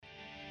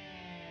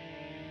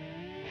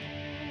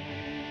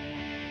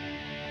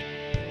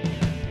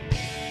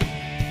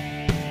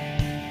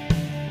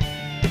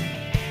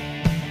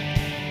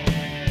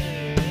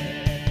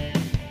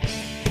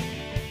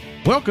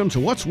Welcome to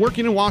What's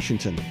Working in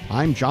Washington.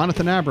 I'm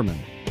Jonathan Aberman.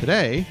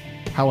 Today,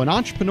 how an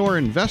entrepreneur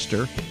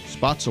investor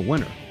spots a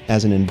winner.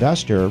 As an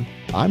investor,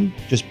 I'm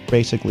just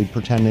basically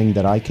pretending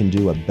that I can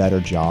do a better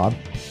job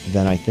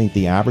than I think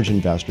the average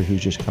investor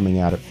who's just coming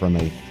at it from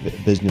a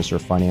business or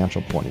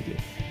financial point of view.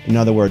 In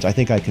other words, I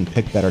think I can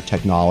pick better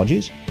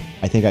technologies,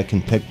 I think I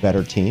can pick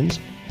better teams,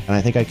 and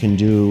I think I can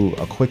do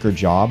a quicker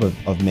job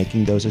of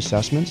making those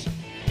assessments.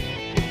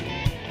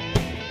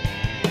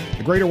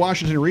 The Greater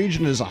Washington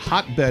region is a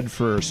hotbed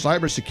for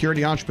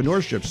cybersecurity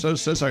entrepreneurship, so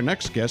says our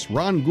next guest,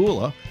 Ron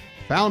Gula,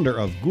 founder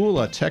of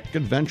Gula Tech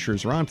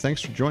Adventures. Ron,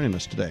 thanks for joining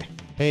us today.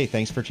 Hey,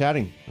 thanks for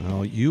chatting.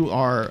 You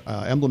are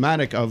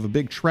emblematic of a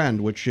big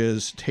trend, which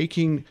is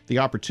taking the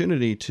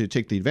opportunity to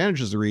take the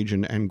advantages of the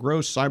region and grow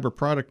cyber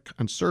product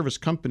and service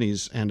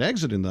companies and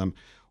exiting them.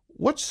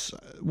 What's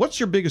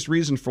your biggest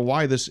reason for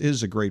why this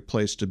is a great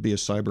place to be a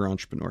cyber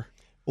entrepreneur?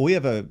 Well, we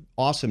have an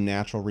awesome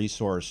natural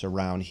resource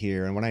around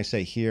here. And when I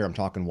say here, I'm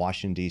talking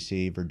Washington,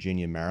 D.C.,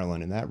 Virginia,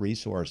 Maryland. And that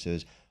resource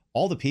is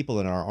all the people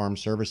in our armed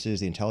services,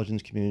 the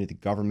intelligence community, the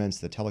governments,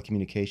 the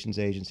telecommunications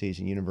agencies,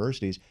 and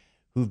universities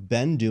who've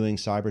been doing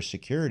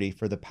cybersecurity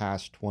for the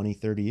past 20,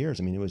 30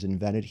 years. I mean, it was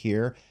invented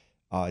here.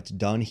 It's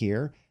done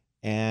here.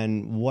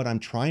 And what I'm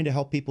trying to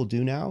help people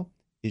do now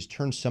is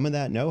turn some of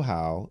that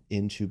know-how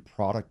into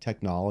product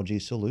technology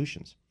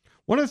solutions.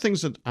 One of the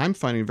things that I'm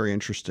finding very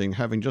interesting,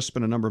 having just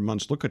spent a number of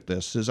months look at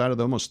this, is out of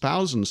the almost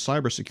 1,000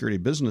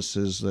 cybersecurity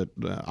businesses that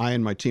I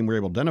and my team were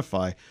able to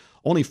identify,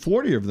 only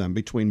 40 of them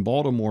between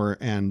Baltimore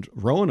and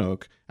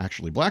Roanoke,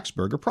 actually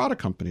Blacksburg, are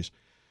product companies.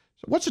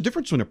 So what's the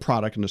difference between a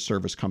product and a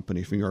service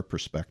company from your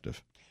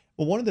perspective?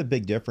 Well, one of the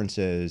big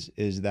differences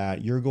is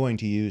that you're going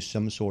to use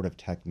some sort of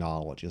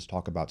technology. Let's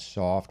talk about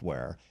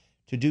software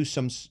to do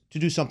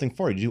something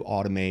for you, to do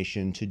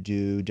automation, to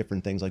do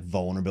different things like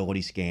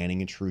vulnerability scanning,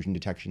 intrusion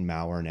detection,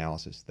 malware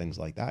analysis, things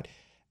like that.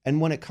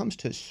 And when it comes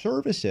to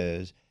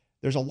services,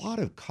 there's a lot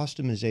of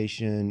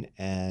customization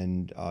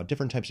and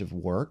different types of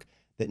work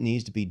that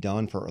needs to be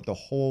done for the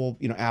whole,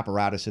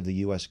 apparatus of the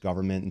U.S.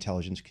 government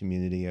intelligence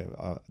community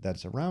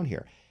that's around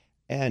here.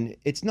 And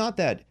it's not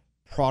that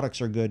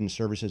products are good and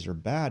services are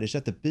bad, it's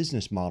that the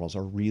business models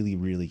are really,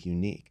 really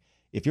unique.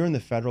 If you're in the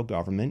federal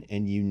government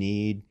and you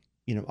need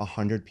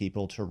 100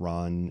 people to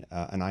run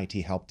an IT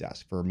help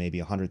desk for maybe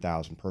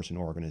 100,000 person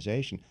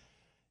organization,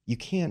 you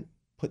can't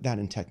put that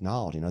in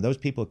technology. Now, those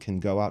people can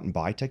go out and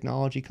buy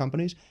technology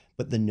companies,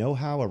 but the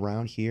know-how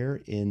around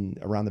here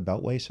around the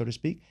Beltway, so to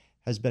speak,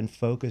 has been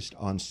focused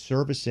on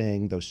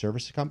servicing those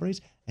service companies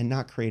and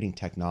not creating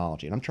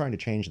technology. And I'm trying to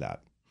change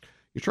that.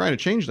 You're trying to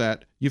change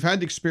that. You've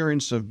had the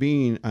experience of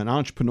being an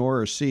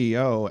entrepreneur or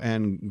CEO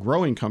and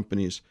growing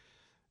companies.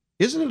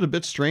 Isn't it a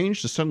bit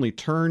strange to suddenly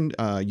turn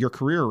your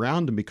career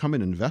around and become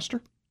an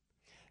investor?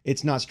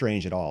 It's not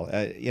strange at all.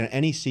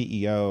 Any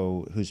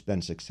CEO who's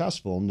been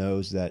successful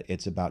knows that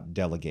it's about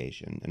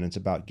delegation and it's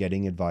about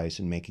getting advice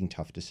and making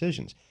tough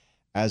decisions.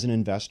 As an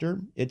investor,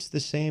 it's the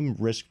same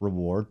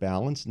risk-reward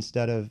balance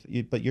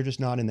but you're just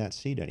not in that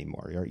seat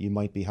anymore. You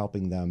might be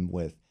helping them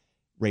with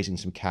raising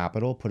some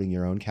capital, putting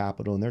your own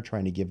capital, and they're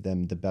trying to give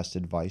them the best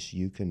advice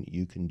you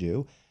can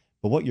do.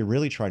 But what you're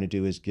really trying to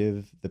do is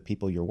give the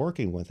people you're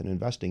working with and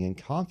investing in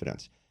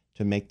confidence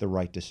to make the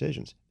right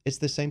decisions. It's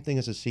the same thing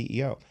as a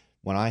CEO.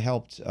 When I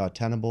helped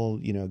Tenable,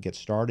 get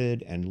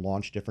started and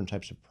launch different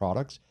types of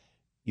products,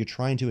 you're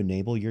trying to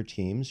enable your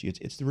teams.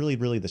 It's really,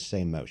 really the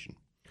same motion.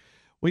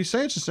 Well, you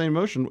say it's the same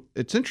motion.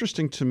 It's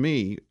interesting to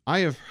me.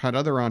 I have had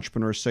other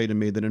entrepreneurs say to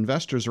me that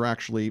investors are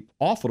actually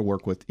awful to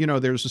work with.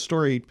 There's a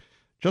story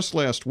just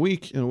last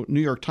week in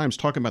New York Times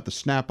talking about the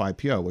Snap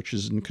IPO, which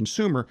is in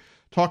consumer,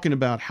 talking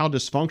about how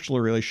dysfunctional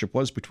a relationship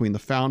was between the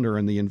founder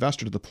and the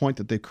investor to the point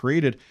that they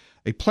created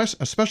a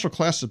special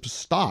class of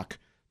stock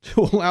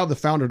to allow the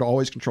founder to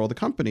always control the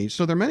company.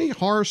 So there are many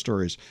horror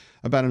stories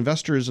about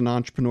investors and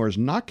entrepreneurs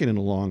not getting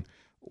along.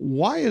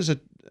 Why is it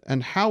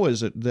and how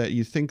is it that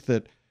you think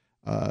that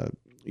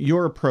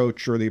your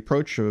approach or the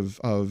approach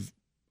of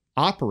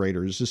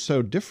operators is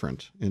so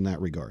different in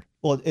that regard?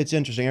 Well, it's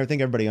interesting. I think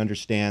everybody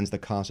understands the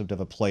concept of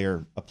a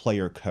player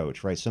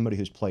coach, right? Somebody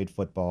who's played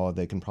football,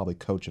 they can probably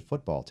coach a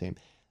football team.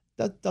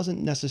 That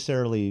doesn't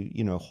necessarily,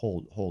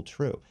 hold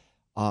true.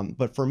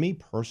 But for me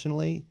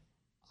personally,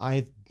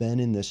 I've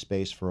been in this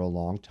space for a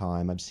long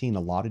time. I've seen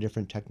a lot of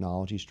different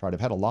technologies tried. I've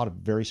had a lot of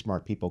very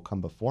smart people come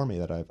before me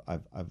that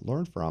I've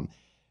learned from.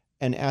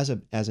 And as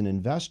an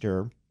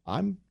investor,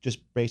 I'm just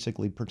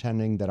basically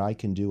pretending that I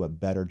can do a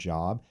better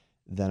job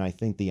than I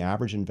think the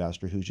average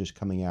investor who's just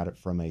coming at it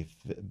from a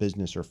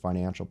business or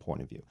financial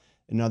point of view.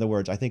 In other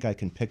words, I think I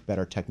can pick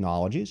better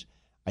technologies,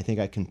 I think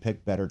I can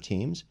pick better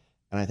teams,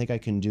 and I think I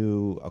can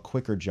do a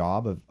quicker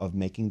job of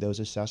making those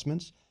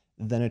assessments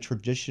than a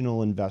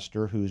traditional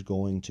investor who's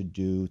going to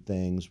do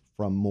things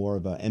from more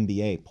of an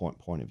MBA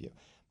point of view.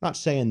 I'm not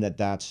saying that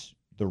that's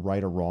the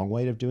right or wrong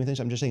way of doing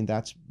things. I'm just saying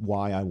that's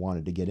why I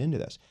wanted to get into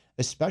this,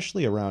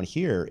 especially around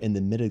here in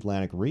the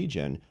Mid-Atlantic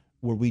region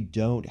where we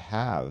don't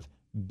have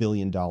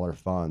billion-dollar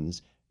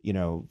funds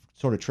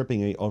sort of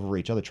tripping over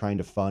each other, trying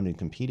to fund and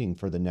competing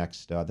for the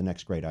next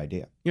great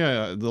idea.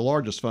 Yeah, the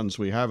largest funds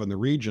we have in the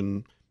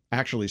region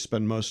actually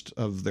spend most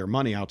of their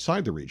money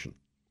outside the region.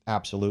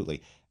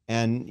 Absolutely.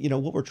 And,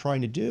 what we're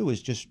trying to do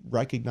is just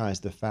recognize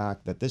the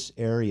fact that this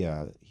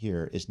area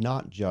here is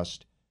not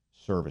just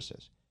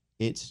services.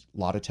 It's a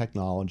lot of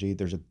technology.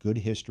 There's a good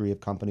history of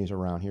companies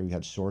around here. We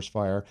had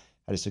SourceFire,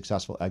 had a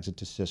successful exit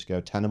to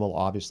Cisco. Tenable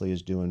obviously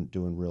is doing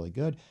really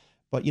good.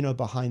 But,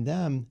 behind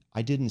them,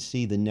 I didn't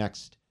see the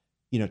next,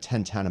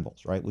 10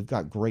 Tenables, right? We've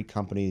got great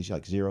companies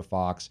like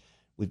ZeroFox.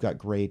 We've got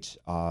great,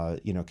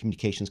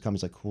 communications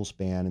companies like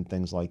CoolSpan and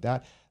things like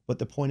that. But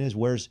the point is,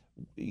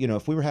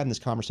 if we were having this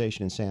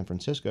conversation in San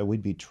Francisco,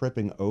 we'd be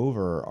tripping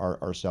over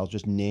ourselves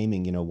just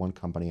naming, one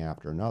company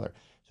after another.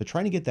 So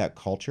trying to get that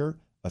culture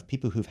of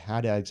people who've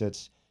had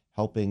exits,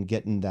 helping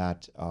getting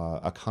that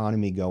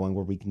economy going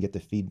where we can get the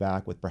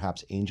feedback with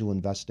perhaps angel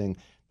investing,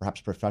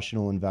 perhaps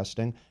professional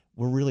investing.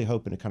 We're really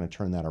hoping to kind of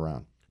turn that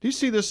around. Do you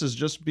see this as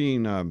just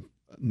being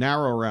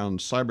narrow around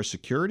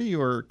cybersecurity,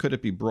 or could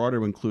it be broader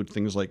to include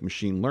things like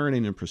machine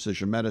learning and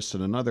precision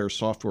medicine and other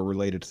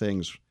software-related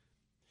things?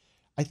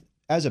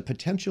 As a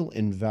potential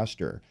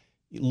investor,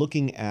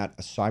 looking at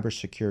a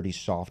cybersecurity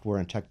software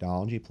and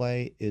technology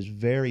play is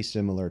very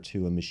similar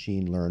to a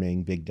machine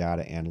learning, big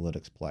data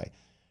analytics play.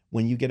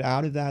 When you get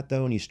out of that,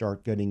 though, and you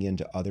start getting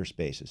into other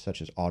spaces,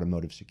 such as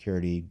automotive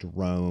security,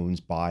 drones,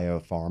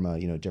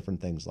 biopharma,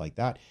 different things like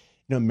that,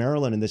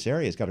 Maryland in this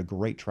area has got a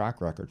great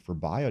track record for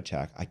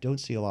biotech. I don't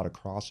see a lot of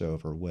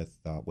crossover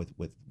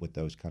with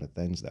those kind of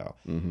things, though.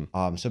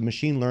 Mm-hmm. So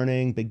machine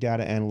learning, big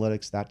data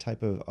analytics, that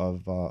type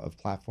of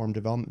platform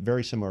development,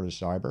 very similar to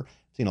cyber.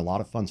 Seen a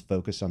lot of funds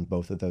focus on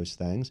both of those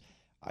things.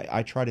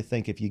 I try to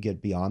think if you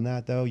get beyond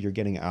that, though, you're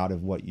getting out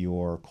of what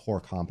your core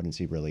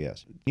competency really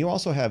is. You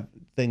also have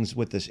things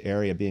with this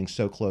area being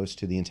so close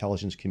to the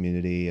intelligence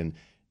community and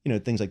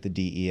things like the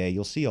DEA.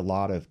 You'll see a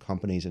lot of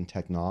companies and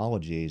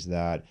technologies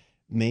that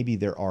maybe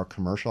there are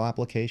commercial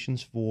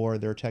applications for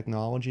their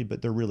technology, but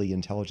they're really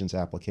intelligence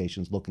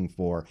applications looking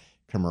for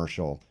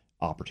commercial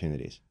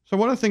opportunities. So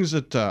one of the things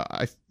that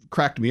I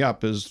cracked me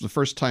up is the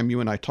first time you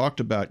and I talked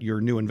about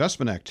your new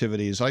investment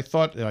activities, I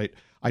thought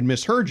I'd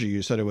misheard you.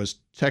 You said it was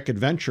tech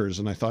adventures,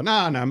 and I thought,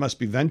 no, it must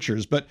be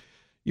ventures. But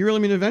you really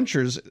mean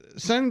adventures.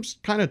 It sounds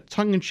kind of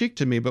tongue-in-cheek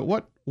to me, but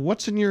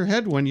what's in your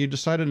head when you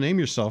decided to name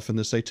yourself in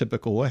this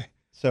atypical way?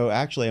 So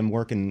actually, I'm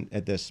working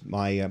at this.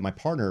 My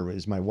partner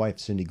is my wife,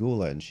 Cindy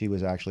Gula, and she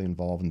was actually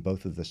involved in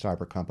both of the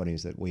cyber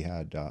companies that we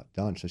had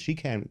done. So she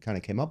kind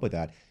of came up with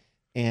that.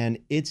 And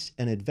it's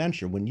an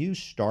adventure. When you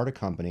start a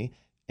company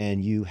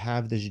and you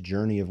have this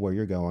journey of where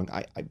you're going,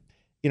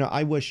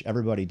 I wish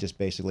everybody just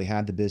basically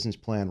had the business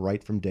plan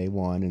right from day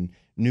one and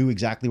knew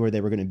exactly where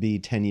they were going to be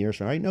 10 years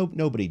from now. Right?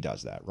 Nobody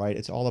does that, right?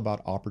 It's all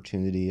about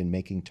opportunity and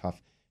making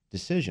tough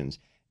decisions.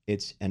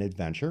 It's an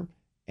adventure.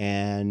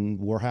 And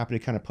we're happy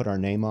to kind of put our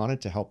name on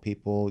it to help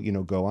people,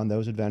 go on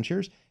those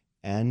adventures.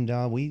 And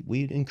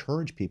we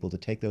encourage people to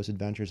take those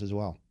adventures as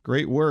well.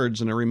 Great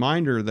words, and a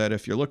reminder that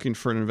if you're looking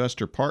for an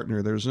investor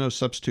partner, there's no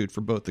substitute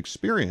for both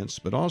experience,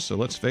 but also,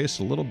 let's face,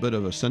 a little bit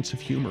of a sense of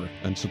humor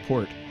and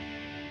support.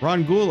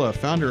 Ron Gula,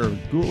 founder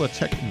of Gula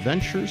Tech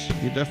Ventures.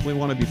 You definitely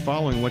want to be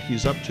following what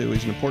he's up to.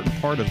 He's an important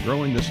part of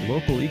growing this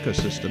local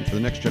ecosystem for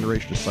the next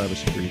generation of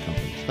cybersecurity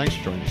companies. Thanks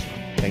for joining us,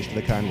 Ron. Thanks for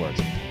the kind words.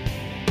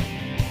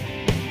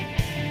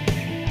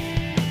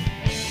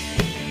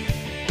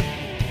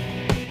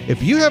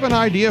 If you have an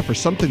idea for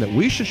something that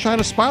we should shine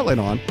a spotlight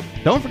on,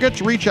 don't forget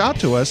to reach out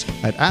to us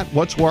at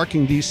What's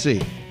Working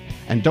DC.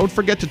 And don't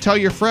forget to tell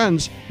your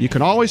friends you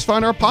can always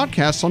find our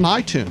podcasts on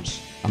iTunes.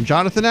 I'm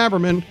Jonathan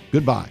Aberman.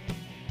 Goodbye.